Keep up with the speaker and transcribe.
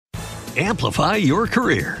Amplify your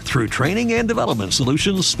career through training and development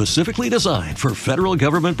solutions specifically designed for federal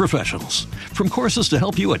government professionals. From courses to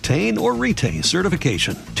help you attain or retain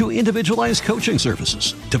certification, to individualized coaching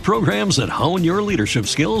services, to programs that hone your leadership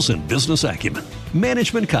skills and business acumen,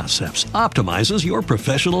 Management Concepts optimizes your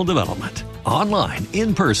professional development. Online,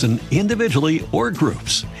 in person, individually, or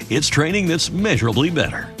groups, it's training that's measurably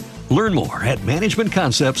better. Learn more at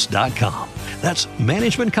managementconcepts.com. That's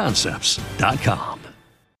managementconcepts.com.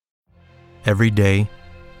 Every day,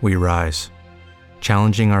 we rise,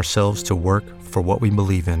 challenging ourselves to work for what we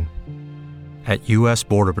believe in. At U.S.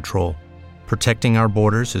 Border Patrol, protecting our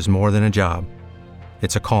borders is more than a job.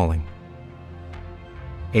 It's a calling.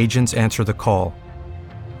 Agents answer the call,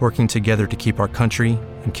 working together to keep our country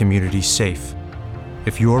and communities safe.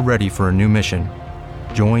 If you're ready for a new mission,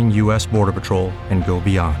 join U.S. Border Patrol and go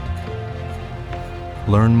beyond.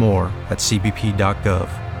 Learn more at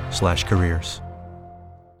cbp.gov/careers.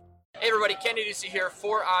 Hey everybody, Kenny Ducey here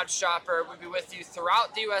for OddsShopper. We'll be with you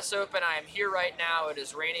throughout the U.S. Open. I am here right now. It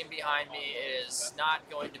is raining behind me. It is not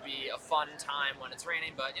going to be a fun time when it's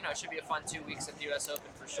raining, but it should be a fun 2 weeks at the U.S. Open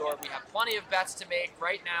for sure. We have plenty of bets to make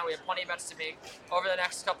right now. We have plenty of bets to make over the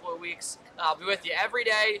next couple of weeks. I'll be with you every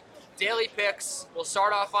day. Daily picks. We'll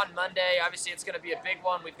start off on Monday. Obviously, it's going to be a big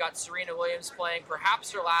one. We've got Serena Williams playing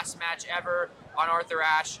perhaps her last match ever on Arthur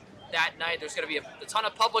Ashe. That night, there's going to be a ton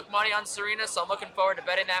of public money on Serena, so I'm looking forward to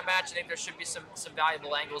betting that match. I think there should be some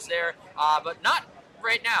valuable angles there, but not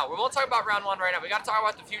right now. We won't talk about round one right now. We got to talk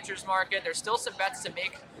about the futures market. There's still some bets to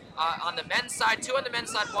make on the men's side, 2 on the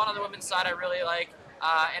men's side, 1 on the women's side I really like.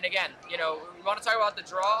 And again, we want to talk about the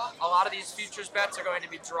draw. A lot of these futures bets are going to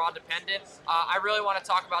be draw dependent. I really want to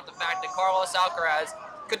talk about the fact that Carlos Alcaraz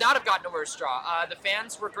could not have gotten a worse draw. The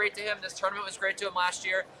fans were great to him. This tournament was great to him last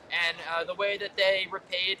year. And the way that they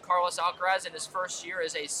repaid Carlos Alcaraz in his first year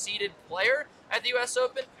as a seeded player at the U.S.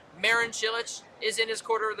 Open, Marin Cilic is in his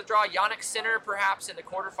quarter of the draw. Jannik Sinner, perhaps in the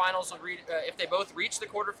quarterfinals, if they both reach the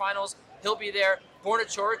quarterfinals, he'll be there. Borna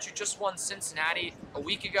Coric, who just won Cincinnati a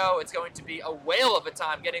week ago. It's going to be a whale of a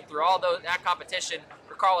time getting through all that competition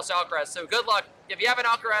for Carlos Alcaraz. So good luck. If you have an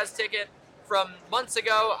Alcaraz ticket from months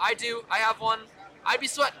ago, I do. I have one. I'd be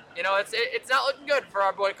sweating. It's not looking good for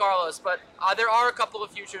our boy Carlos, but there are a couple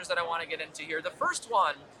of futures that I want to get into here. The first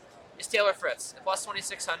one is Taylor Fritz, plus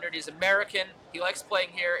 2,600. He's American. He likes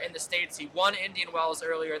playing here in the States. He won Indian Wells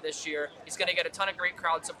earlier this year. He's going to get a ton of great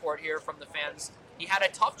crowd support here from the fans. He had a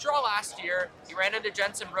tough draw last year. He ran into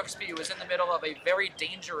Jensen Brooksby, who was in the middle of a very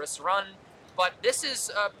dangerous run. But this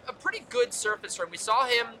is a pretty good surface for him. We saw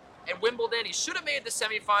him in Wimbledon. He should have made the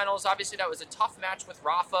semifinals. Obviously, that was a tough match with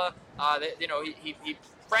Rafa. He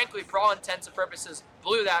frankly, for all intents and purposes,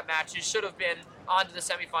 blew that match. He should have been on to the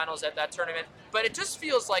semifinals at that tournament. But it just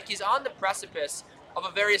feels like he's on the precipice of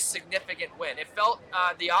a very significant win. It felt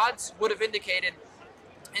the odds would have indicated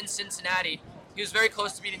in Cincinnati he was very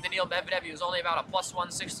close to beating Daniil Medvedev. He was only about a plus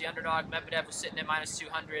 160 underdog. Medvedev was sitting at minus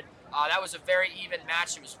 200. That was a very even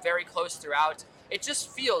match. It was very close throughout. It just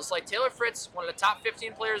feels like Taylor Fritz, one of the top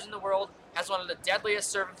 15 players in the world, has one of the deadliest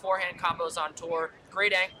serve and forehand combos on tour.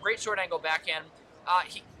 Great short angle backhand.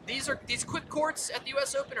 These quick courts at the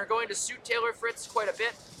U.S. Open are going to suit Taylor Fritz quite a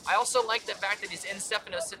bit. I also like the fact that he's in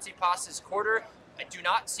Stefanos Tsitsipas' quarter. I do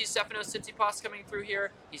not see Stefanos Tsitsipas coming through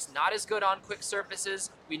here. He's not as good on quick surfaces.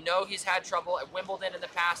 We know he's had trouble at Wimbledon in the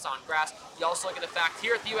past on grass. You also look at the fact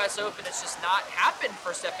here at the U.S. Open, it's just not happened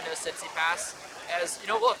for Stefanos Tsitsipas. As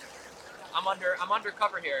look, I'm under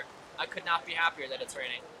cover here. I could not be happier that it's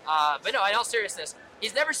raining. But no, in all seriousness,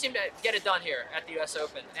 he's never seemed to get it done here at the U.S.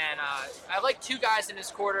 Open. And I like 2 guys in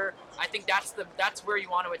his quarter. I think that's where you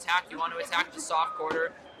want to attack. You want to attack the soft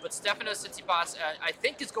quarter. But Stefanos Tsitsipas, I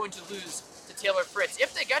think, is going to lose to Taylor Fritz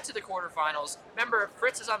if they get to the quarterfinals. Remember,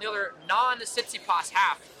 Fritz is on the other non-Tsitsipas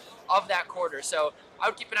half of that quarter. So I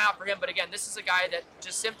would keep an eye out for him. But again, this is a guy that,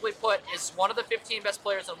 just simply put, is one of the 15 best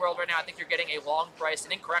players in the world right now. I think you're getting a long price,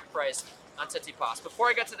 an incorrect price on Tsitsipas. Before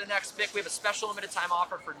I get to the next pick, we have a special limited time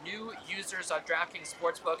offer for new users on DraftKings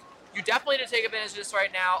Sportsbook. You definitely need to take advantage of this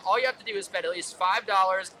right now. All you have to do is bet at least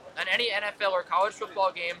 $5 on any NFL or college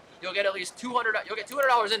football game. You'll get at least $200. You'll get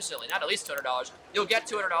 $200 instantly, not at least $200. You'll get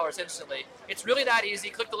 $200 instantly. It's really that easy.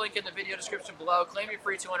 Click the link in the video description below. Claim your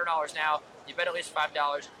free $200 now. You bet at least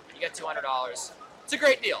 $5. You get $200. It's a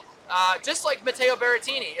great deal. Just like Matteo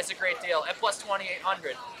Berrettini is a great deal at plus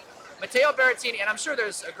 2,800. Matteo Berrettini, and I'm sure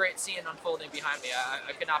there's a great scene unfolding behind me.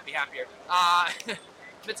 I could not be happier.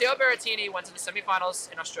 Matteo Berrettini went to the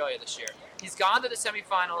semifinals in Australia this year. He's gone to the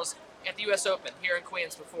semifinals at the U.S. Open here in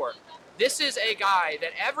Queens before. this is a guy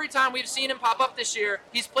that every time we've seen him pop up this year,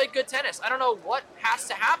 he's played good tennis. I don't know what has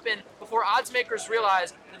to happen before odds makers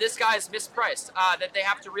realize that this guy is mispriced, that they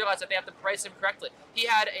have to realize that they have to price him correctly. He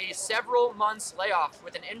had a several months layoff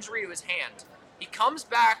with an injury to his hand. He comes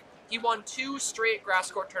back. He won 2 straight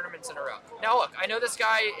grass court tournaments in a row. Now look, I know this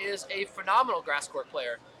guy is a phenomenal grass court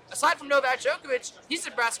player. Aside from Novak Djokovic, he's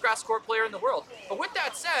the best grass court player in the world. But with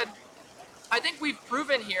that said, I think we've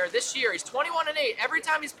proven here this year, he's 21-8. Every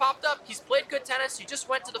time he's popped up, he's played good tennis. He just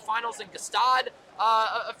went to the finals in Gstaad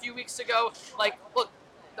a few weeks ago. Like, look,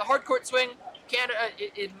 the hard court swing, Canada,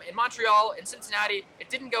 in Montreal, in Cincinnati, it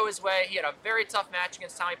didn't go his way. He had a very tough match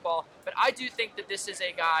against Tommy Paul. But I do think that this is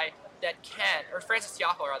a guy that can, or Francis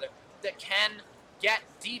Tiafoe rather, that can get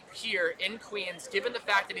deep here in Queens, given the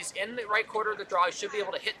fact that he's in the right quarter of the draw. He should be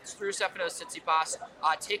able to hit through Stefanos Tsitsipas,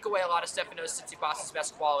 take away a lot of Stefanos Tsitsipas'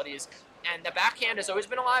 best qualities. And the backhand has always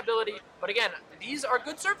been a liability. But again, these are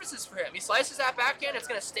good surfaces for him. He slices that backhand. It's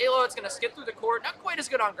going to stay low. It's going to skid through the court. Not quite as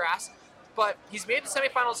good on grass. But he's made the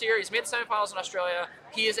semifinals here. He's made the semifinals in Australia.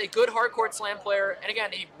 He is a good hard court slam player. And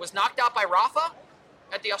again, he was knocked out by Rafa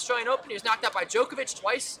at the Australian Open. He was knocked out by Djokovic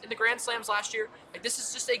twice in the Grand Slams last year. Like, this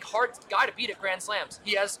is just a hard guy to beat at Grand Slams.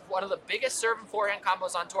 He has one of the biggest serve and forehand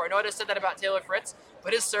combos on tour. I know I just said that about Taylor Fritz,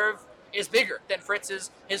 but his serve is bigger than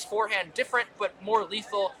Fritz's. His forehand different, but more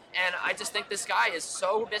lethal. And I just think this guy is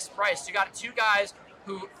so mispriced. You got 2 guys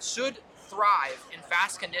who should thrive in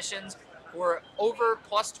fast conditions. We're over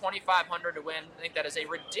plus 2,500 to win. I think that is a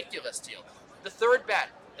ridiculous deal. The third bet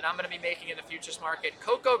that I'm going to be making in the futures market,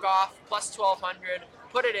 Coco Gauff plus 1,200.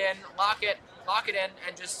 Put it in, lock it in,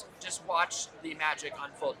 and just watch the magic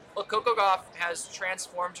unfold. Look, Coco Gauff has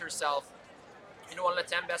transformed herself into one of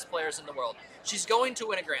the 10 best players in the world. She's going to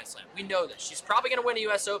win a Grand Slam. We know this. She's probably going to win a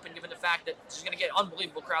U.S. Open, given the fact that she's going to get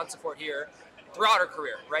unbelievable crowd support here throughout her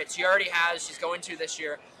career, right? She already has. She's going to this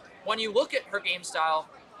year. When you look at her game style,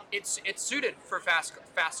 it's suited for fast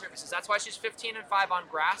surfaces. That's why she's 15-5 on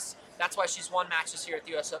grass. That's why she's won matches here at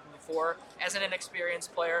the U.S. Open before as an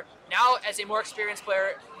inexperienced player. Now, as a more experienced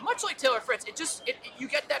player, much like Taylor Fritz, you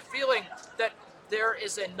get that feeling that there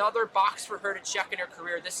is another box for her to check in her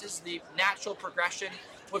career. This is the natural progression,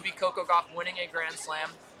 would be Coco Gauff winning a Grand Slam.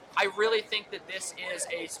 I really think that this is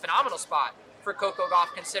a phenomenal spot for Coco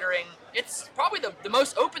Gauff, considering it's probably the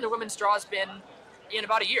most open the women's draw has been in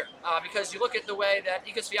about a year. Because you look at the way that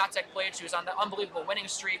Iga Swiatek played, she was on the unbelievable winning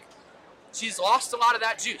streak. She's lost a lot of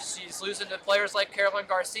that juice. She's losing to players like Caroline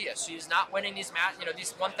Garcia. She's not winning these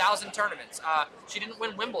 1,000 tournaments. She didn't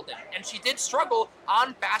win Wimbledon, and she did struggle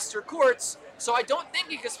on faster courts. So I don't think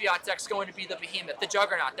Iga Swiatek's going to be the behemoth, the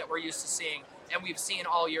juggernaut that we're used to seeing and we've seen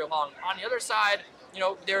all year long. On the other side,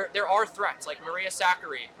 there are threats like Maria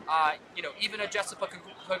Sakkari, even a Jessica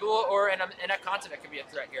Pegula or an Annette Kontaveit could be a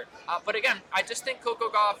threat here. But again, I just think Coco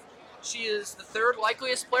Gauff, she is the 3rd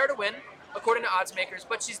likeliest player to win, according to odds makers,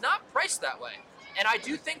 but she's not priced that way. And I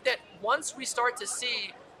do think that once we start to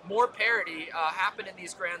see more parity happen in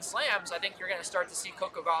these Grand Slams, I think you're going to start to see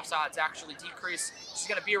Coco Gauff's odds actually decrease. She's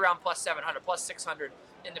going to be around plus 700, plus 600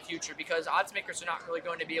 in the future, because odds makers are not really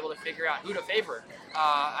going to be able to figure out who to favor.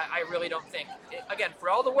 I really don't think. Again, for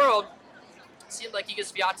all the world, it seemed like Iga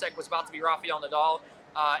Swiatek was about to be Rafael Nadal.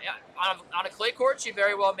 On a clay court, she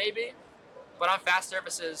very well may be. But on fast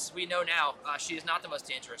surfaces, we know now she is not the most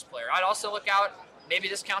dangerous player. I'd also look out, maybe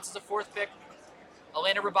this counts as a 4th pick,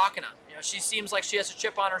 Elena Rybakina. She seems like she has a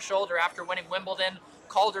chip on her shoulder after winning Wimbledon.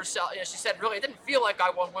 Called herself, she said, really, it didn't feel like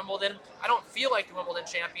I won Wimbledon. I don't feel like the Wimbledon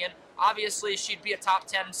champion. Obviously, she'd be a top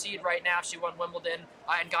 10 seed right now if she won Wimbledon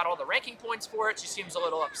and got all the ranking points for it. She seems a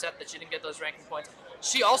little upset that she didn't get those ranking points.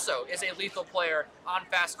 She also is a lethal player on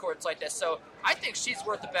fast courts like this. So I think she's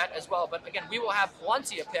worth a bet as well. But again, we will have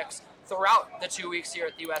plenty of picks throughout the 2 weeks here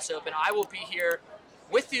at the U.S. Open. I will be here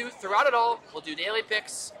with you throughout it all. We'll do daily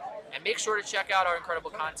picks, and make sure to check out our incredible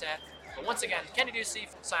content. But once again, Kenny Ducey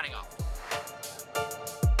signing off.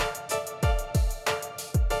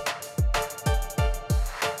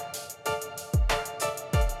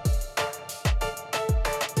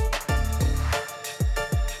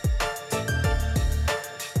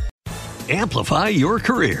 Amplify your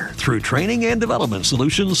career through training and development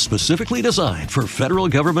solutions specifically designed for federal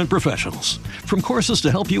government professionals. From courses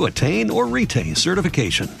to help you attain or retain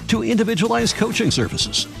certification, to individualized coaching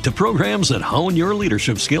services, to programs that hone your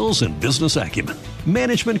leadership skills and business acumen,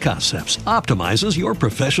 Management Concepts optimizes your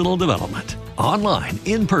professional development. Online,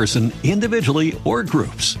 in person, individually, or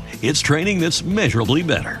groups, it's training that's measurably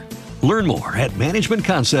better. Learn more at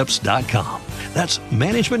managementconcepts.com. That's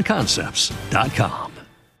managementconcepts.com.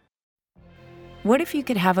 What if you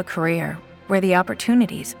could have a career where the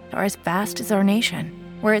opportunities are as vast as our nation,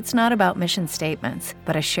 where it's not about mission statements,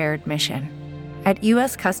 but a shared mission. At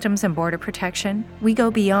U.S. Customs and Border Protection, we go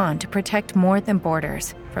beyond to protect more than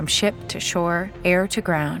borders. From ship to shore, air to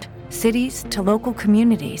ground, cities to local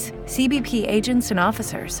communities, CBP agents and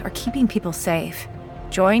officers are keeping people safe.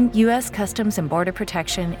 Join U.S. Customs and Border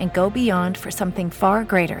Protection and go beyond for something far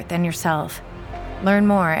greater than yourself. Learn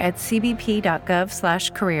more at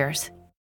cbp.gov/careers.